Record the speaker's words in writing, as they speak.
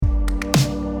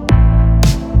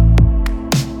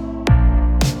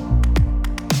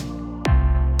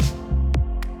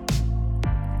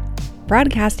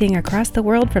Broadcasting across the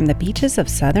world from the beaches of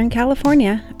Southern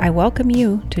California, I welcome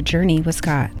you to Journey with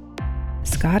Scott.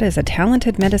 Scott is a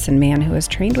talented medicine man who is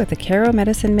trained with the Q'ero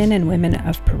medicine men and women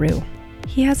of Peru.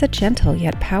 He has a gentle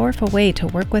yet powerful way to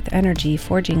work with energy,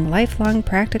 forging lifelong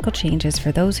practical changes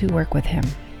for those who work with him.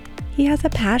 He has a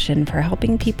passion for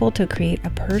helping people to create a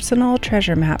personal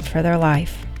treasure map for their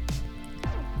life.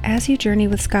 As you journey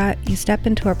with Scott, you step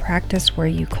into a practice where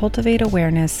you cultivate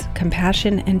awareness,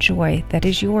 compassion, and joy that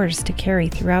is yours to carry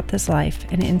throughout this life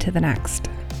and into the next.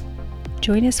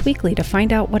 Join us weekly to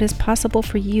find out what is possible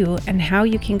for you and how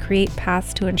you can create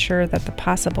paths to ensure that the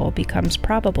possible becomes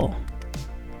probable.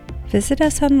 Visit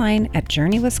us online at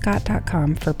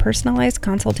JourneyWithScott.com for personalized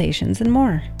consultations and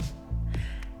more.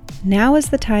 Now is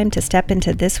the time to step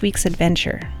into this week's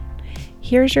adventure.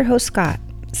 Here's your host, Scott.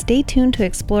 Stay tuned to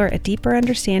explore a deeper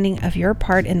understanding of your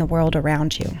part in the world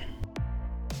around you.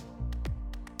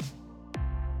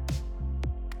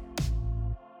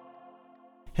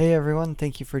 Hey everyone,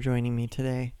 thank you for joining me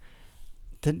today.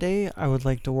 Today I would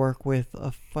like to work with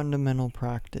a fundamental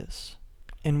practice.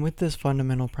 And with this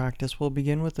fundamental practice, we'll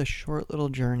begin with a short little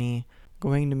journey,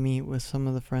 going to meet with some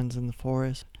of the friends in the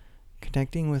forest,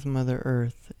 connecting with Mother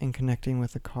Earth, and connecting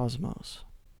with the cosmos.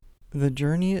 The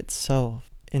journey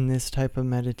itself in this type of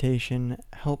meditation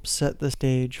helps set the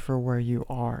stage for where you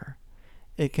are.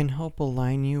 It can help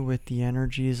align you with the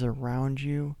energies around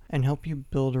you and help you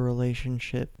build a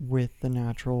relationship with the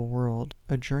natural world.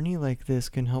 A journey like this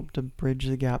can help to bridge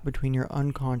the gap between your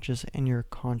unconscious and your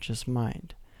conscious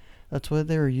mind. That's why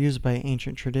they were used by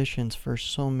ancient traditions for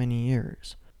so many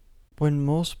years. When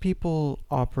most people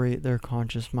operate their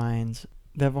conscious minds,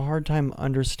 they have a hard time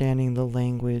understanding the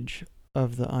language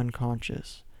of the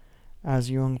unconscious.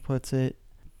 As Jung puts it,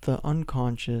 the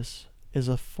unconscious is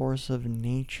a force of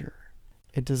nature.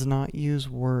 It does not use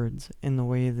words in the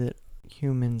way that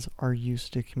humans are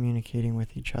used to communicating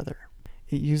with each other.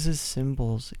 It uses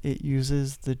symbols. It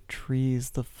uses the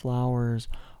trees, the flowers,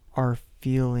 our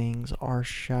feelings, our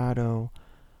shadow.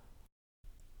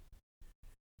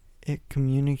 It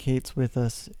communicates with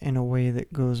us in a way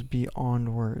that goes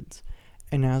beyond words.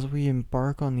 And as we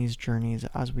embark on these journeys,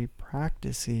 as we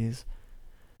practice these,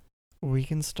 we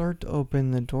can start to open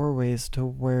the doorways to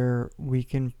where we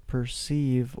can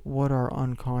perceive what our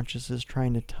unconscious is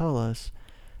trying to tell us,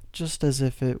 just as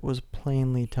if it was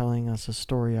plainly telling us a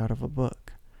story out of a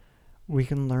book. We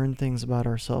can learn things about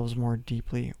ourselves more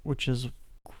deeply, which is a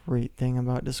great thing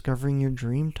about discovering your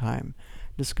dream time,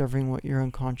 discovering what your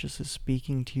unconscious is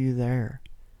speaking to you there.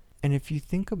 And if you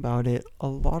think about it, a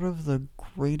lot of the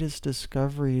greatest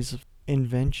discoveries,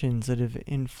 inventions that have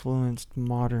influenced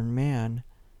modern man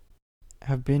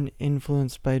have been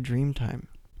influenced by Dreamtime,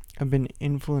 have been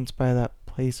influenced by that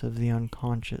place of the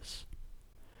unconscious.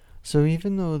 So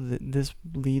even though this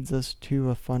leads us to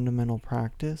a fundamental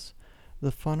practice,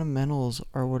 the fundamentals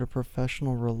are what a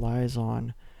professional relies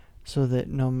on so that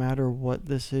no matter what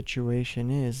the situation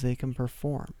is, they can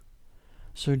perform.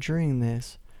 So during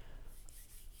this,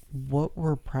 what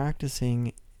we're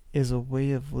practicing is a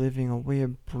way of living, a way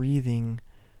of breathing,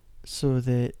 so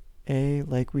that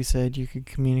like we said, you can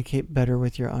communicate better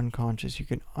with your unconscious. You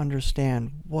can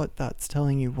understand what that's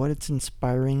telling you, what it's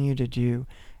inspiring you to do,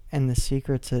 and the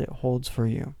secrets that it holds for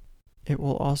you. It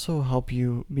will also help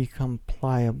you become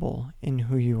pliable in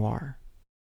who you are.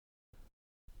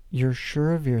 You're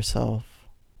sure of yourself,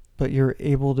 but you're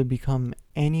able to become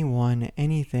anyone,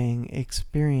 anything,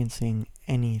 experiencing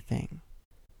anything.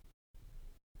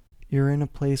 You're in a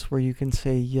place where you can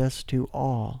say yes to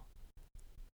all.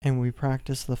 And we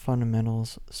practice the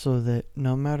fundamentals so that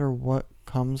no matter what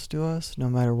comes to us, no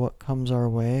matter what comes our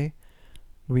way,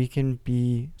 we can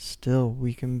be still.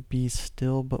 We can be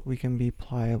still, but we can be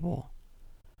pliable.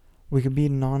 We can be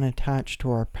non-attached to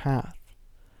our path.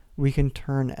 We can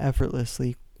turn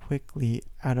effortlessly, quickly,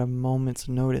 at a moment's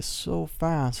notice, so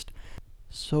fast,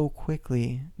 so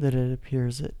quickly that it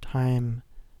appears that time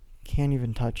can't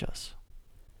even touch us.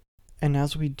 And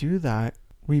as we do that,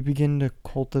 we begin to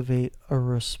cultivate a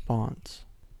response.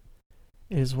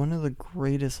 It is one of the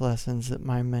greatest lessons that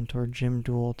my mentor Jim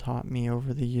Duell taught me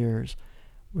over the years,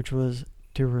 which was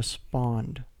to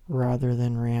respond rather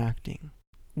than reacting.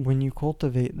 When you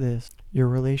cultivate this, your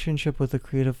relationship with the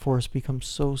creative force becomes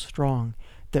so strong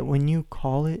that when you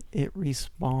call it, it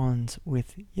responds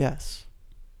with yes.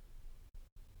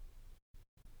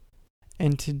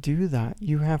 And to do that,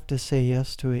 you have to say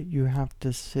yes to it. You have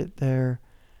to sit there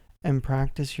and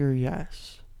practice your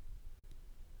yes.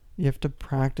 You have to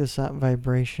practice that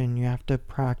vibration. You have to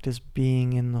practice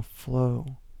being in the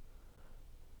flow.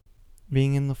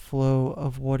 Being in the flow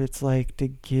of what it's like to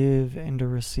give and to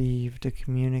receive, to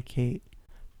communicate,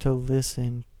 to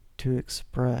listen, to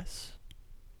express,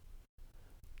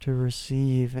 to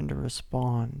receive and to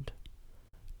respond,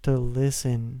 to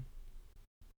listen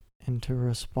and to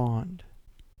respond.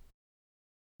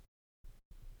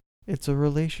 It's a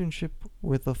relationship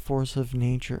with a force of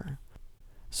nature.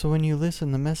 So when you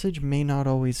listen, the message may not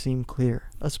always seem clear,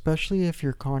 especially if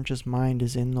your conscious mind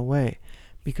is in the way,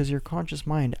 because your conscious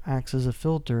mind acts as a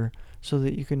filter so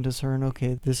that you can discern,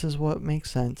 okay, this is what makes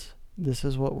sense, this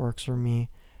is what works for me,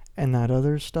 and that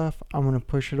other stuff, I'm going to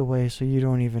push it away so you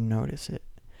don't even notice it.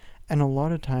 And a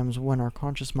lot of times when our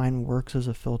conscious mind works as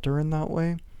a filter in that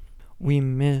way, we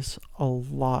miss a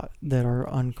lot that our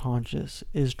unconscious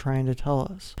is trying to tell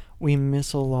us. We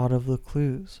miss a lot of the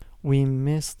clues. We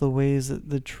miss the ways that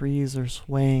the trees are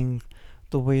swaying,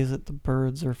 the ways that the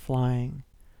birds are flying.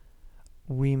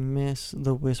 We miss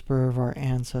the whisper of our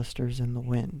ancestors in the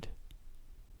wind.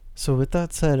 So with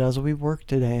that said, as we work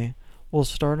today, we'll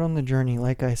start on the journey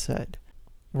like I said.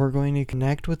 We're going to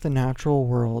connect with the natural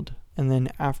world, and then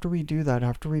after we do that,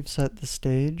 after we've set the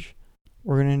stage,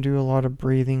 we're going to do a lot of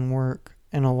breathing work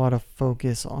and a lot of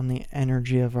focus on the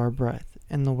energy of our breath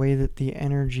and the way that the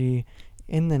energy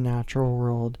in the natural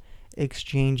world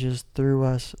exchanges through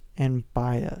us and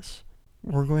by us.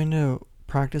 We're going to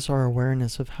practice our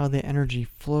awareness of how the energy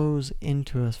flows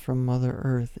into us from Mother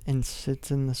Earth and sits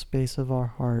in the space of our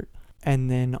heart, and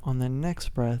then on the next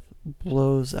breath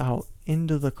blows out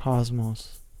into the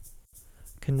cosmos,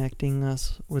 connecting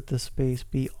us with the space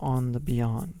beyond the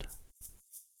beyond.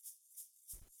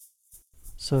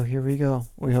 So here we go.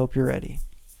 We hope you're ready.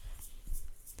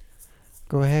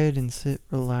 Go ahead and sit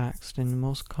relaxed in the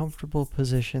most comfortable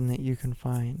position that you can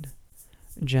find.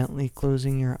 Gently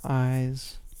closing your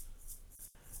eyes,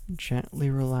 gently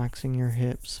relaxing your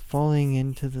hips, falling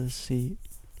into the seat.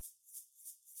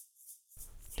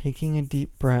 Taking a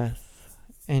deep breath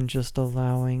and just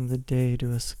allowing the day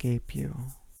to escape you.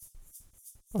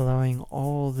 Allowing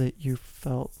all that you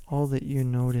felt, all that you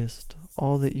noticed,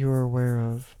 all that you are aware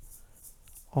of,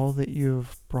 all that you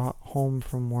have brought home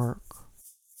from work,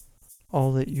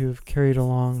 all that you have carried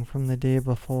along from the day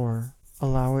before,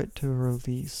 allow it to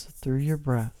release through your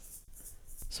breath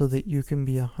so that you can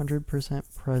be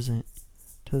 100% present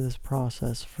to this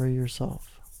process for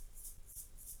yourself.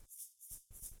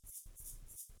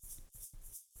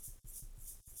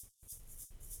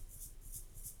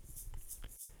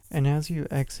 And as you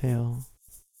exhale,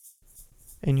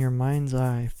 in your mind's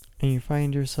eye, and you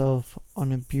find yourself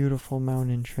on a beautiful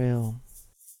mountain trail,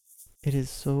 it is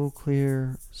so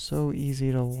clear, so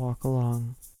easy to walk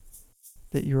along,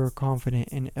 that you are confident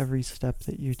in every step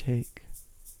that you take.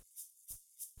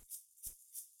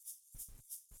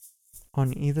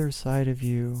 On either side of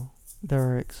you, there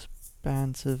are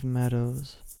expansive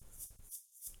meadows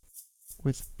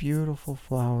with beautiful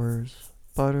flowers,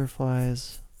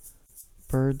 butterflies,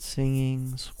 birds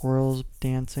singing, squirrels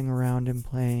dancing around and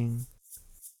playing.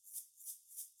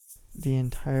 The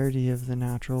entirety of the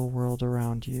natural world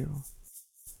around you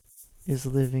is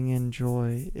living in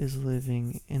joy, is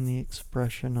living in the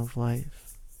expression of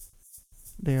life.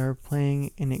 They are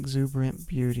playing in exuberant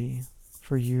beauty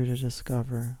for you to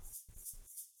discover.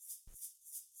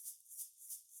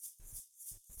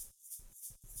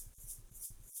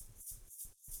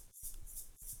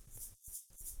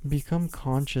 Become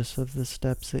conscious of the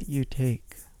steps that you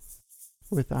take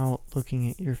without looking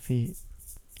at your feet.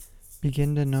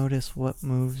 Begin to notice what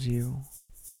moves you.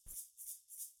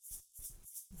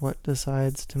 What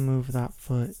decides to move that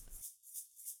foot?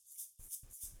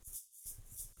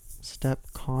 Step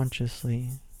consciously,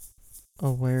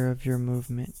 aware of your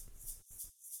movement,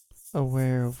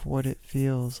 aware of what it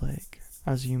feels like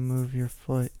as you move your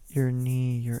foot, your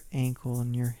knee, your ankle,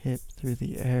 and your hip through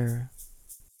the air.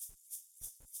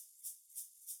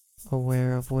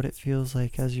 Aware of what it feels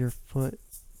like as your foot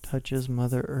touches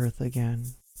Mother Earth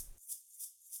again.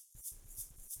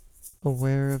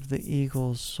 Aware of the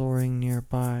eagles soaring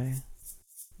nearby,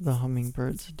 the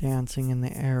hummingbirds dancing in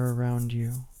the air around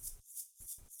you,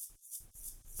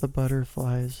 the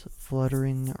butterflies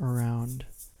fluttering around,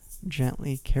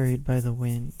 gently carried by the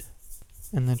wind,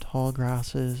 and the tall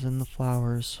grasses and the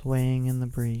flowers swaying in the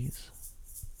breeze.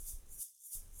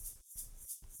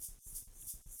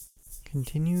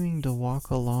 Continuing to walk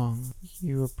along,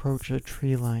 you approach a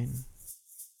tree line,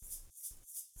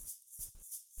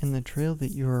 and the trail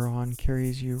that you are on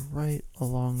carries you right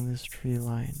along this tree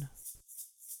line,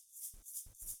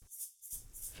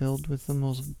 filled with the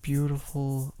most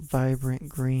beautiful, vibrant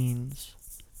greens,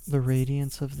 the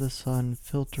radiance of the sun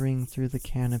filtering through the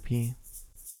canopy.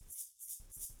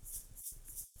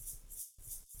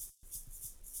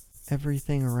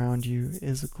 Everything around you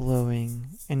is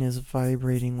glowing and is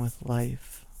vibrating with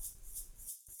life.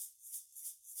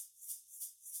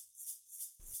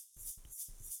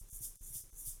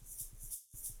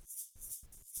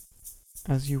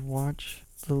 As you watch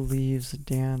the leaves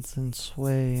dance and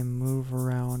sway and move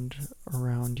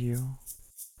around you,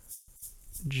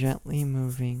 gently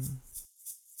moving,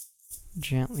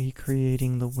 gently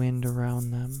creating the wind around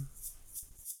them,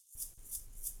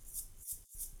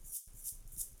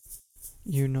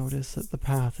 you notice that the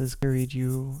path has carried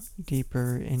you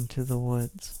deeper into the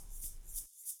woods.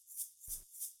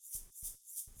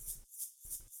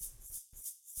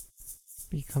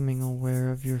 Becoming aware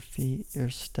of your feet, your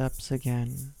steps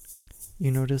again.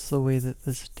 You notice the way that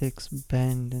the sticks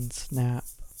bend and snap,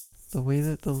 the way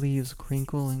that the leaves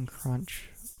crinkle and crunch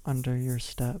under your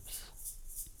steps.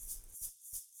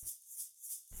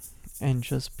 And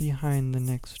just behind the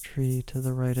next tree to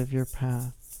the right of your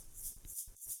path,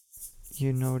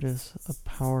 you notice a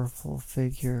powerful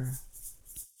figure,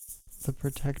 the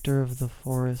protector of the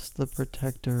forest, the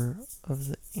protector of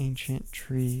the ancient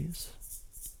trees.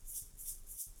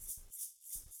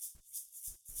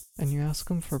 And you ask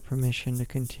him for permission to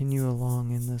continue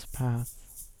along in this path.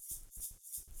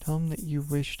 Tell him that you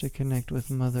wish to connect with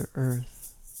Mother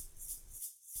Earth,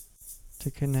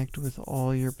 to connect with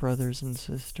all your brothers and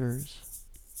sisters,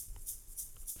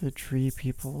 the tree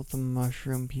people, the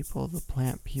mushroom people, the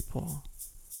plant people.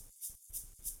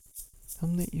 Tell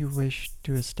him that you wish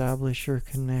to establish your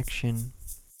connection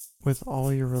with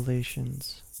all your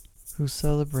relations who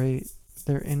celebrate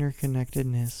their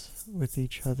interconnectedness with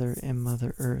each other and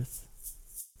Mother Earth.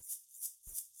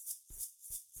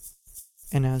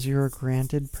 And as you are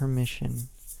granted permission,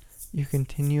 you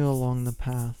continue along the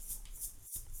path.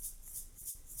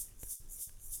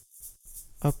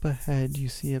 Up ahead you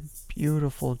see a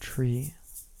beautiful tree,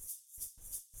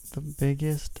 the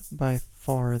biggest by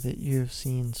far that you have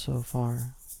seen so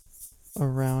far.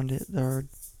 Around it there are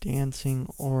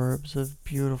dancing orbs of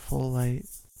beautiful light.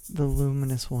 The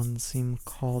luminous ones seem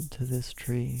called to this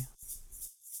tree.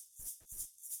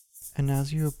 And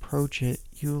as you approach it,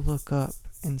 you look up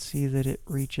and see that it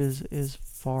reaches as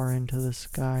far into the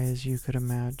sky as you could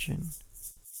imagine.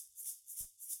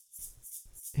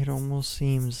 It almost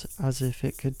seems as if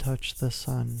it could touch the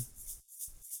sun.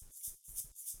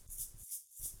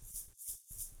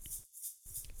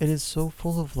 It is so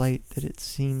full of light that it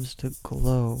seems to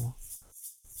glow.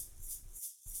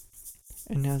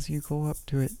 And as you go up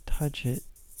to it, touch it,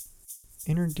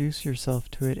 introduce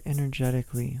yourself to it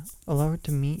energetically. Allow it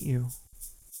to meet you.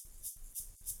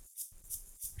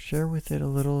 Share with it a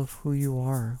little of who you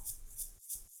are,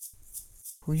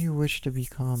 who you wish to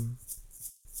become.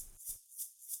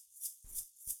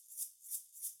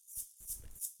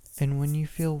 And when you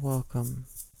feel welcome,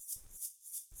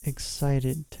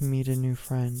 excited to meet a new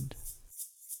friend,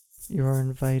 you are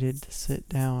invited to sit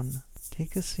down.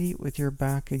 Take a seat with your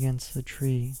back against the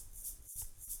tree,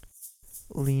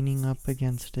 leaning up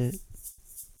against it,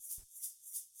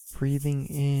 breathing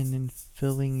in and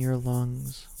filling your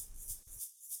lungs,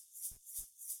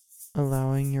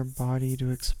 allowing your body to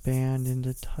expand and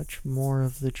to touch more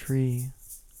of the tree,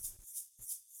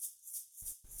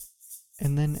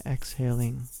 and then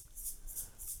exhaling,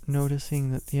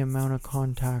 noticing that the amount of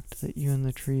contact that you and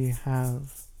the tree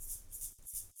have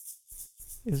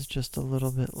is just a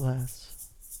little bit less.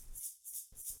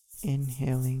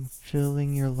 Inhaling,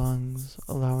 filling your lungs,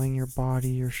 allowing your body,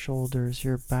 your shoulders,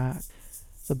 your back,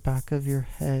 the back of your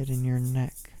head and your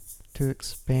neck to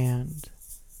expand,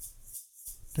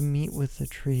 to meet with the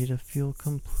tree, to feel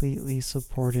completely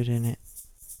supported in it.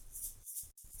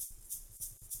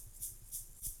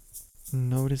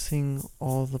 Noticing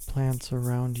all the plants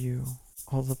around you,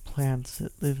 all the plants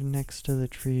that live next to the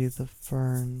tree, the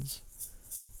ferns,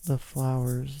 the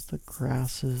flowers, the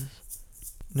grasses.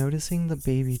 Noticing the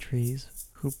baby trees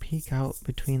who peek out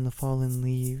between the fallen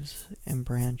leaves and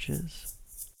branches.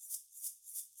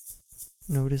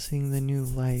 Noticing the new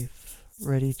life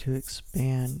ready to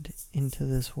expand into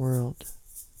this world.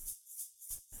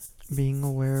 Being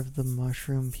aware of the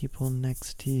mushroom people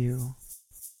next to you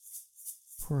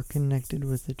who are connected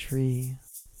with the tree,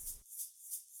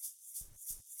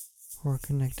 who are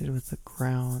connected with the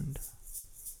ground.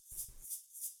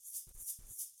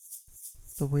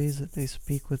 The ways that they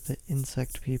speak with the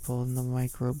insect people and the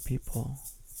microbe people.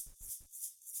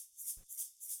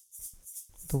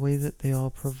 The way that they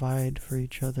all provide for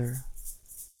each other.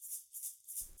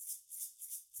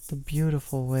 The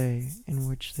beautiful way in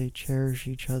which they cherish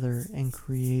each other and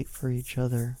create for each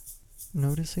other.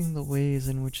 Noticing the ways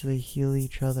in which they heal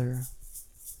each other.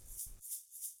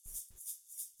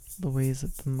 The ways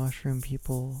that the mushroom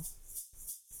people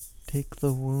take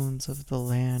the wounds of the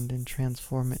land and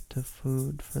transform it to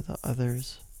food for the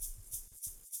others.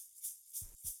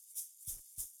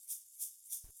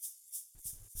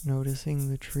 Noticing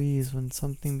the trees when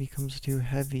something becomes too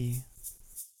heavy,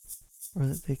 or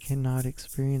that they cannot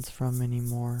experience from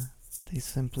anymore. They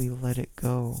simply let it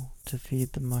go to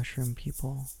feed the mushroom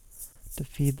people, to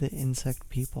feed the insect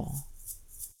people,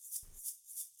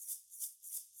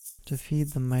 to feed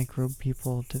the microbe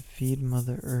people, to feed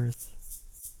Mother Earth.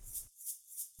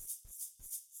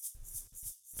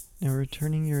 Now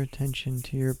returning your attention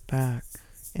to your back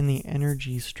and the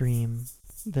energy stream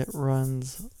that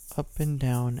runs up and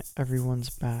down everyone's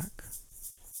back,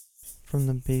 from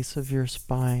the base of your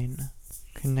spine,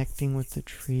 connecting with the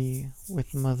tree,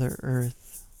 with Mother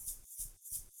Earth.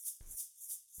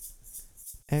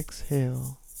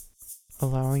 Exhale,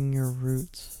 allowing your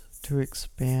roots to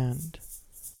expand,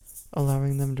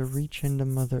 allowing them to reach into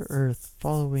Mother Earth,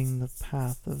 following the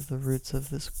path of the roots of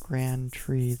this grand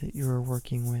tree that you are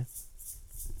working with.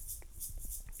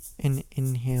 And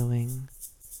inhaling,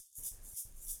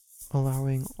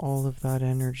 allowing all of that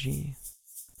energy,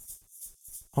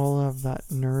 all of that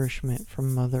nourishment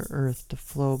from Mother Earth to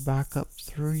flow back up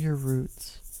through your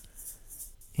roots,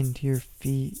 into your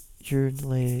feet, your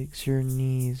legs, your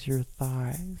knees, your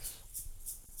thighs.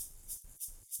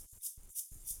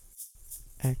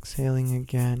 Exhaling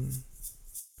again,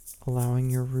 allowing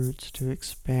your roots to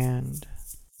expand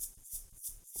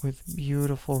with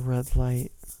beautiful red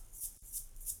light,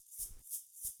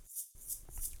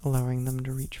 allowing them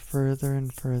to reach further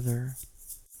and further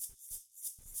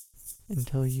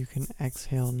until you can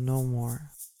exhale no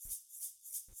more.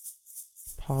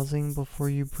 Pausing before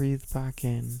you breathe back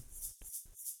in,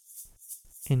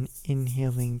 and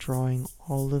inhaling, drawing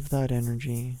all of that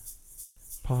energy.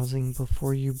 Pausing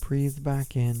before you breathe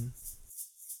back in,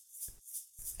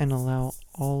 and allow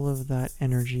all of that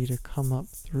energy to come up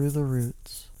through the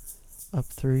roots, up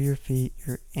through your feet,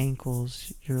 your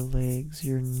ankles, your legs,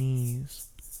 your knees,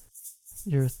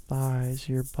 your thighs,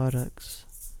 your buttocks,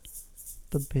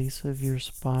 the base of your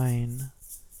spine,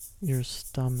 your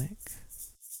stomach,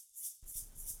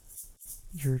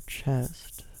 your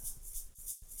chest.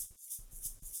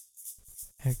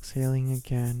 Exhaling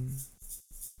again.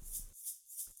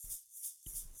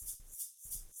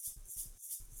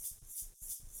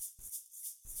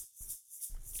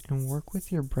 And work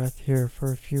with your breath here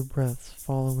for a few breaths,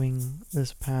 following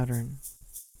this pattern,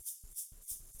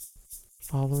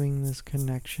 following this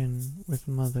connection with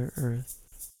Mother Earth.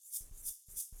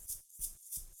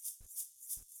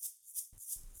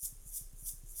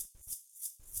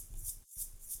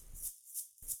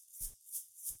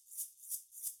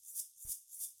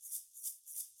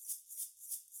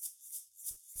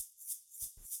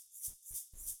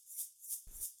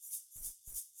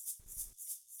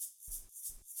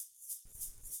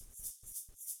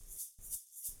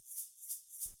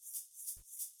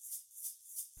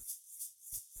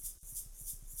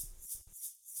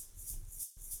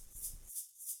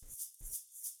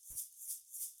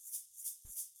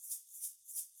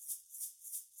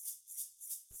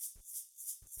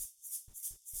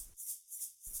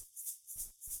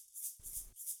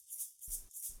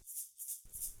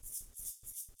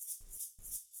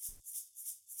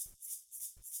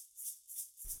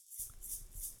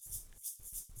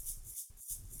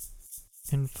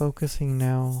 And focusing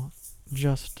now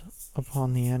just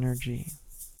upon the energy.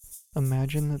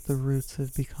 Imagine that the roots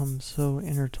have become so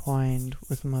intertwined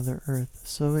with Mother Earth,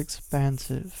 so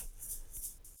expansive,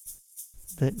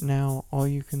 that now all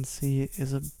you can see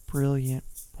is a brilliant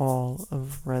ball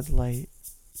of red light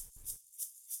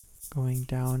going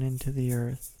down into the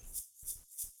earth.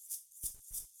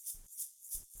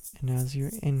 And as you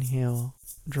inhale,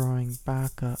 drawing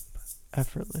back up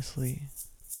effortlessly,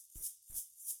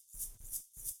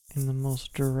 in the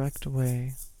most direct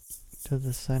way to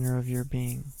the center of your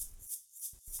being.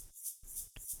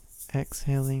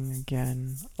 Exhaling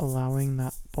again, allowing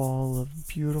that ball of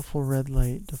beautiful red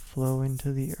light to flow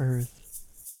into the earth.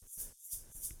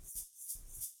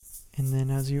 And then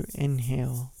as you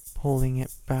inhale, pulling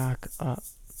it back up.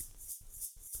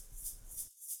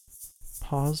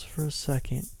 Pause for a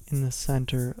second in the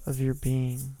center of your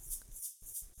being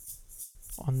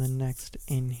on the next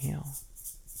inhale.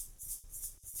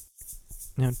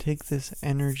 Now take this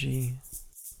energy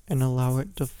and allow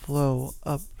it to flow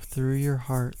up through your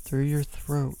heart, through your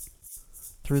throat,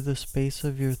 through the space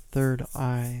of your third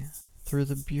eye, through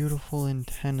the beautiful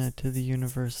antenna to the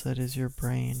universe that is your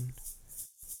brain,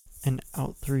 and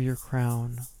out through your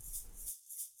crown.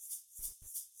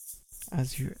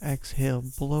 As you exhale,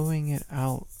 blowing it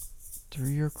out through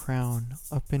your crown,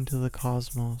 up into the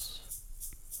cosmos,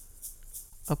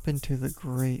 up into the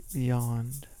great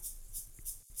beyond,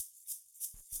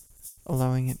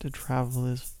 allowing it to travel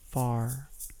as far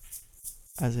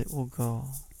as it will go.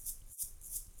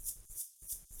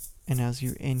 And as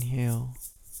you inhale,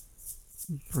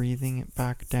 breathing it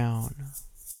back down,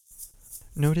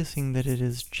 noticing that it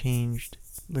has changed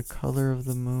the color of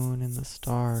the moon and the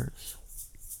stars,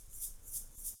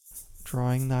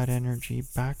 drawing that energy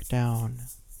back down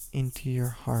into your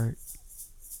heart.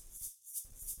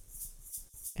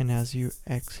 And as you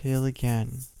exhale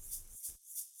again,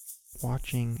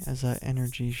 watching as that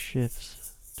energy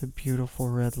shifts to beautiful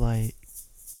red light,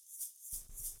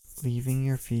 leaving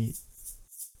your feet,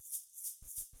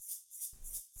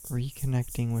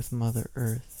 reconnecting with Mother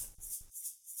Earth.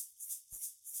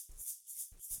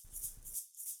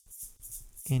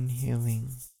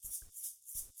 Inhaling,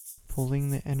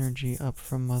 pulling the energy up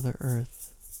from Mother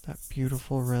Earth, that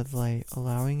beautiful red light,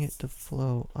 allowing it to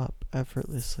flow up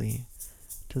effortlessly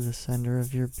to the center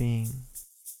of your being,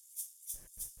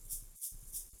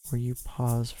 where you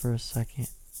pause for a second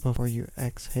before you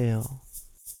exhale,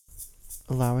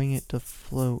 allowing it to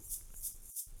float,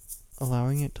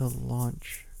 allowing it to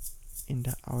launch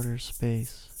into outer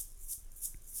space,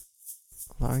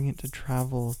 allowing it to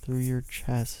travel through your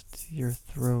chest, your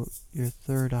throat, your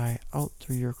third eye, out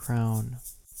through your crown,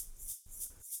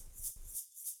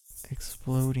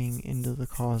 exploding into the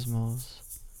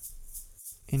cosmos,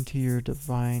 into your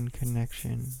divine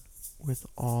connection with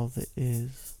all that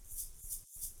is.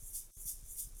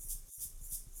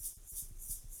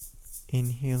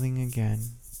 Inhaling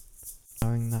again,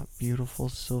 allowing that beautiful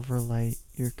silver light,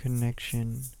 your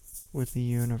connection with the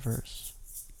universe,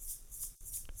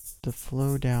 to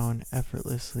flow down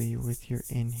effortlessly with your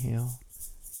inhale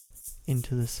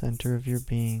into the center of your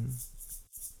being,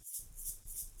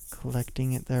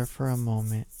 collecting it there for a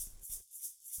moment,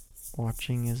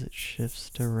 watching as it shifts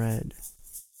to red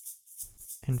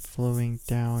and flowing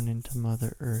down into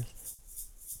Mother Earth,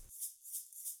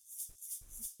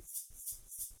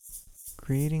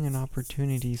 creating an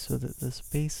opportunity so that the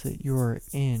space that you are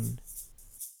in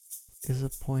is a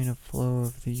point of flow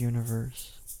of the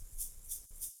universe,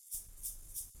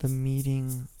 the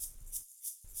meeting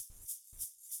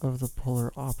of the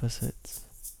polar opposites,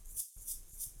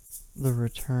 the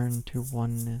return to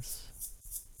oneness.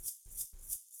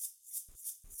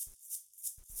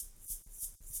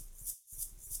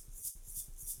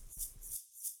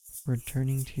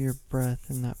 Returning to your breath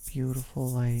in that beautiful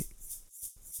light,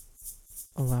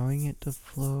 allowing it to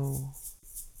flow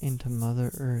into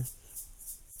Mother Earth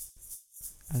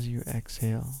as you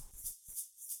exhale,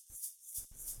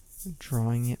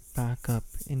 drawing it back up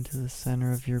into the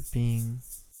center of your being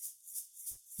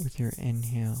with your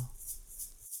inhale,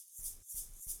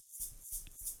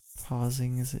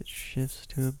 pausing as it shifts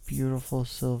to a beautiful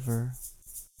silver,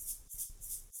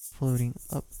 floating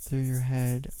up through your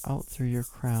head, out through your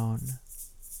crown,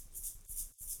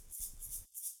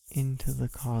 into the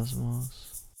cosmos.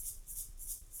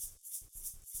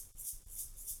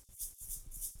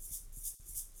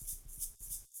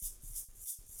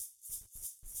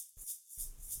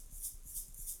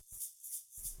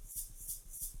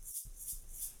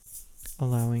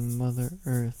 Allowing Mother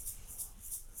Earth,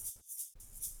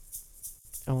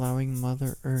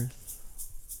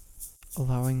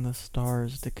 allowing the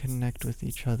stars to connect with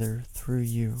each other through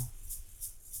you.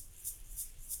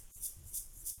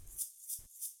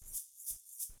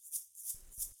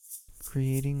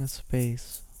 Creating a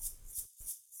space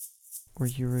where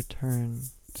you return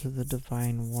to the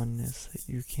divine oneness that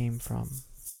you came from.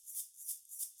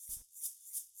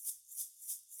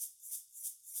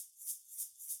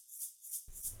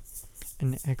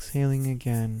 And exhaling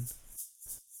again,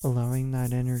 allowing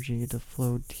that energy to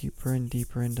flow deeper and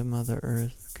deeper into Mother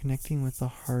Earth, connecting with the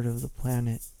heart of the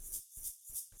planet,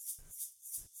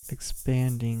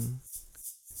 expanding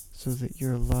so that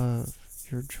your love,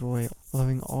 your joy,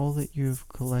 allowing all that you have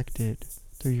collected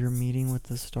through your meeting with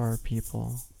the star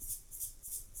people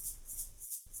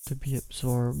to be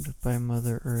absorbed by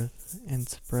Mother Earth and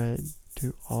spread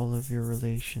to all of your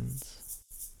relations.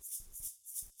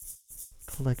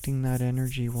 Collecting that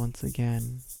energy once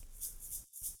again,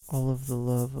 all of the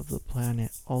love of the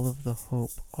planet, all of the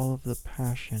hope, all of the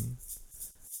passion,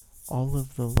 all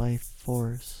of the life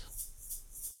force,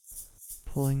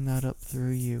 pulling that up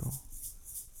through you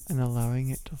and allowing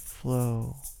it to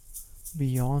flow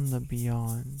beyond the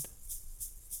beyond,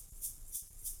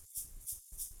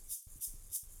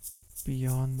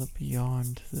 beyond the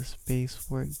beyond, to the space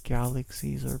where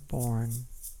galaxies are born.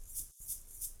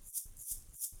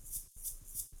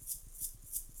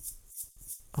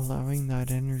 Allowing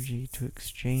that energy to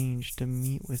exchange, to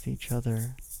meet with each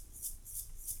other,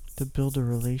 to build a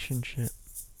relationship,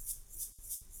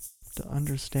 to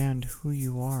understand who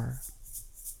you are.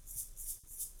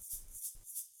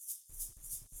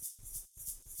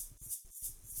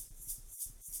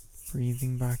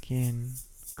 Breathing back in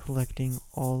collecting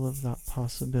all of that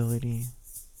possibility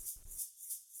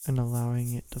and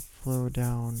allowing it to flow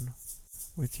down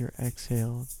with your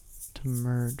exhale to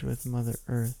merge with Mother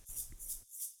Earth,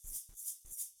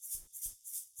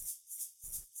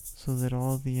 so that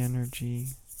all the energy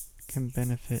can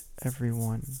benefit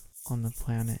everyone on the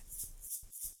planet.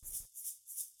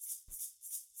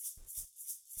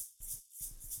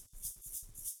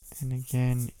 And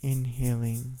again,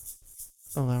 inhaling,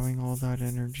 allowing all that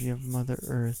energy of Mother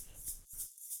Earth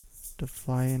to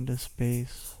fly into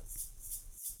space,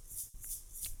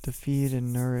 to feed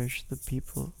and nourish the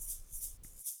people,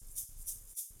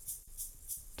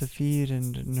 to feed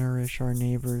and nourish our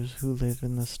neighbors who live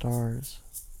in the stars.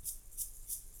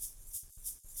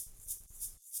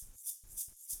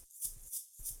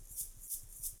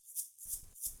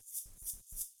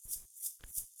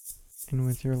 And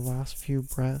with your last few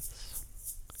breaths,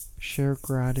 share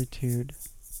gratitude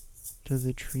to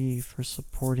the tree for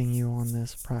supporting you on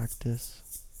this practice.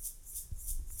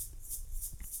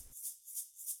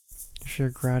 Share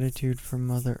gratitude for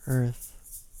Mother Earth.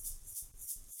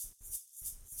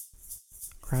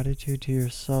 Gratitude to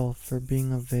yourself for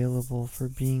being available, for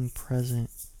being present,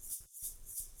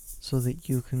 so that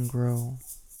you can grow.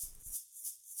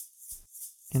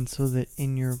 And so that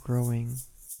in your growing,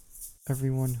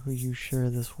 everyone who you share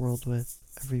this world with,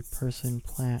 every person,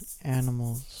 plant,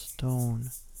 animal, stone,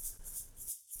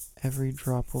 every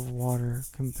drop of water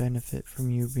can benefit from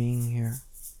you being here.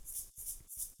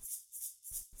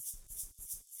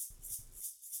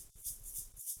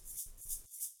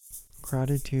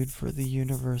 Gratitude for the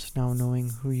universe now knowing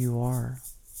who you are,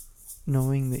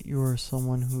 knowing that you are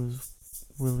someone who's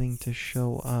willing to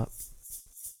show up.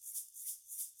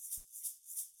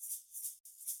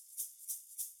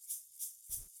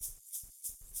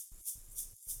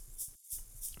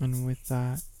 And with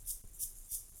that,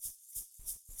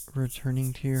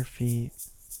 returning to your feet,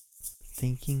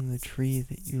 thanking the tree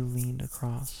that you leaned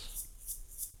across,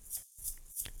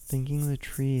 thanking the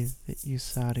tree that you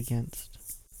sat against,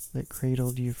 that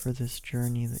cradled you for this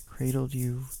journey, that cradled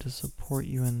you to support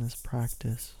you in this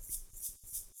practice.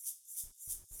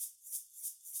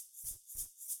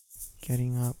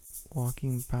 Getting up,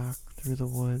 walking back through the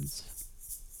woods,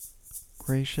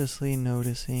 graciously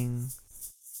noticing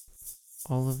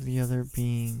all of the other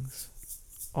beings,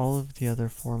 all of the other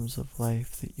forms of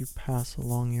life that you pass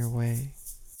along your way.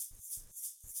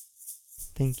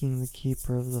 Thanking the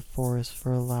keeper of the forest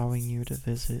for allowing you to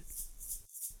visit.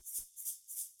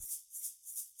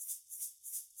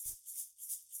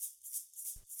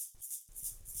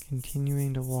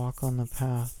 Continuing to walk on the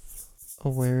path,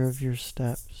 aware of your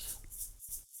steps,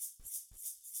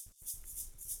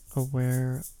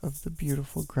 aware of the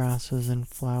beautiful grasses and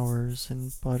flowers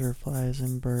and butterflies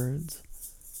and birds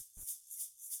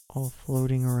all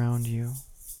floating around you.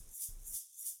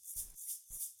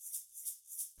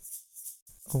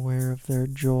 Aware of their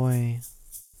joy,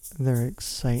 their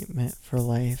excitement for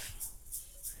life,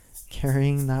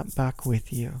 carrying that back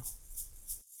with you.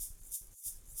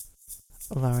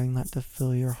 Allowing that to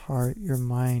fill your heart, your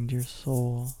mind, your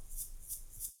soul.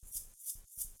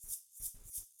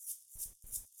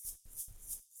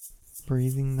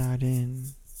 Breathing that in.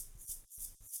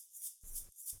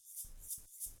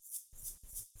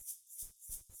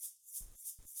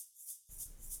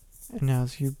 And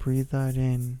as you breathe that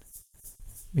in,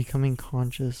 becoming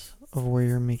conscious of where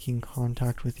you're making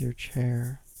contact with your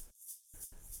chair,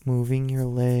 moving your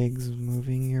legs,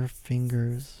 moving your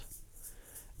fingers,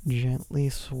 gently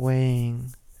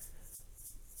swaying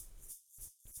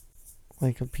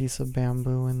like a piece of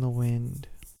bamboo in the wind,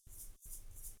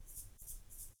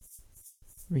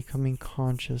 becoming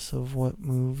conscious of what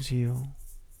moves you.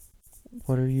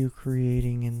 What are you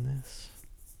creating in this?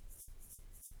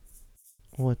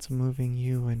 What's moving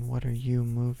you and what are you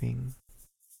moving?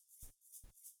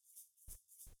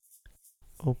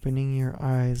 Opening your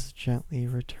eyes gently,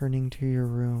 returning to your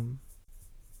room.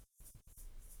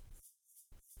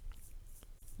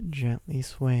 Gently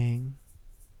swaying.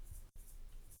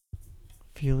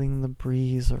 Feeling the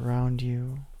breeze around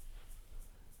you.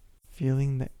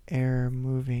 Feeling the air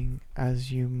moving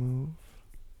as you move.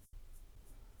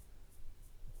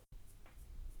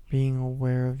 Being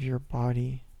aware of your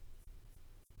body.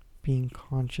 Being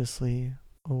consciously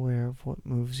aware of what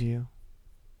moves you.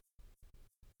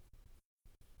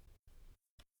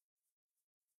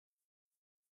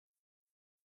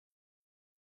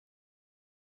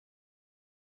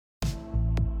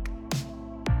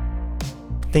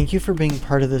 Thank you for being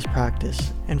part of this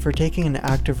practice and for taking an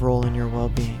active role in your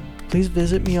well-being. Please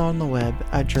visit me on the web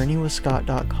at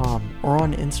journeywithscott.com or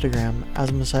on Instagram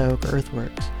as Messiah Oak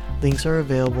Earthworks, Links are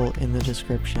available in the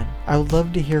description. I would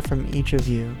love to hear from each of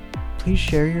you. Please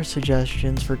share your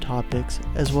suggestions for topics,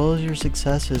 as well as your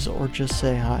successes, or just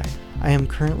say hi. I am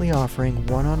currently offering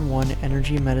one-on-one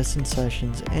energy medicine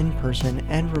sessions in person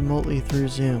and remotely through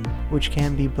Zoom, which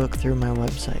can be booked through my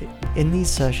website. In these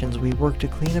sessions, we work to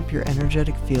clean up your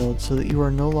energetic field so that you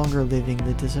are no longer living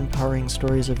the disempowering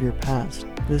stories of your past.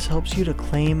 This helps you to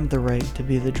claim the right to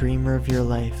be the dreamer of your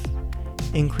life,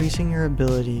 increasing your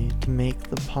ability to make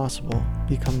the possible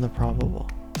become the probable.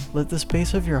 Let the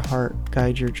space of your heart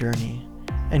guide your journey,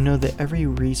 and know that every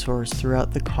resource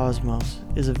throughout the cosmos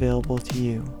is available to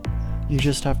you. You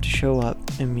just have to show up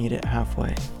and meet it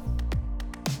halfway.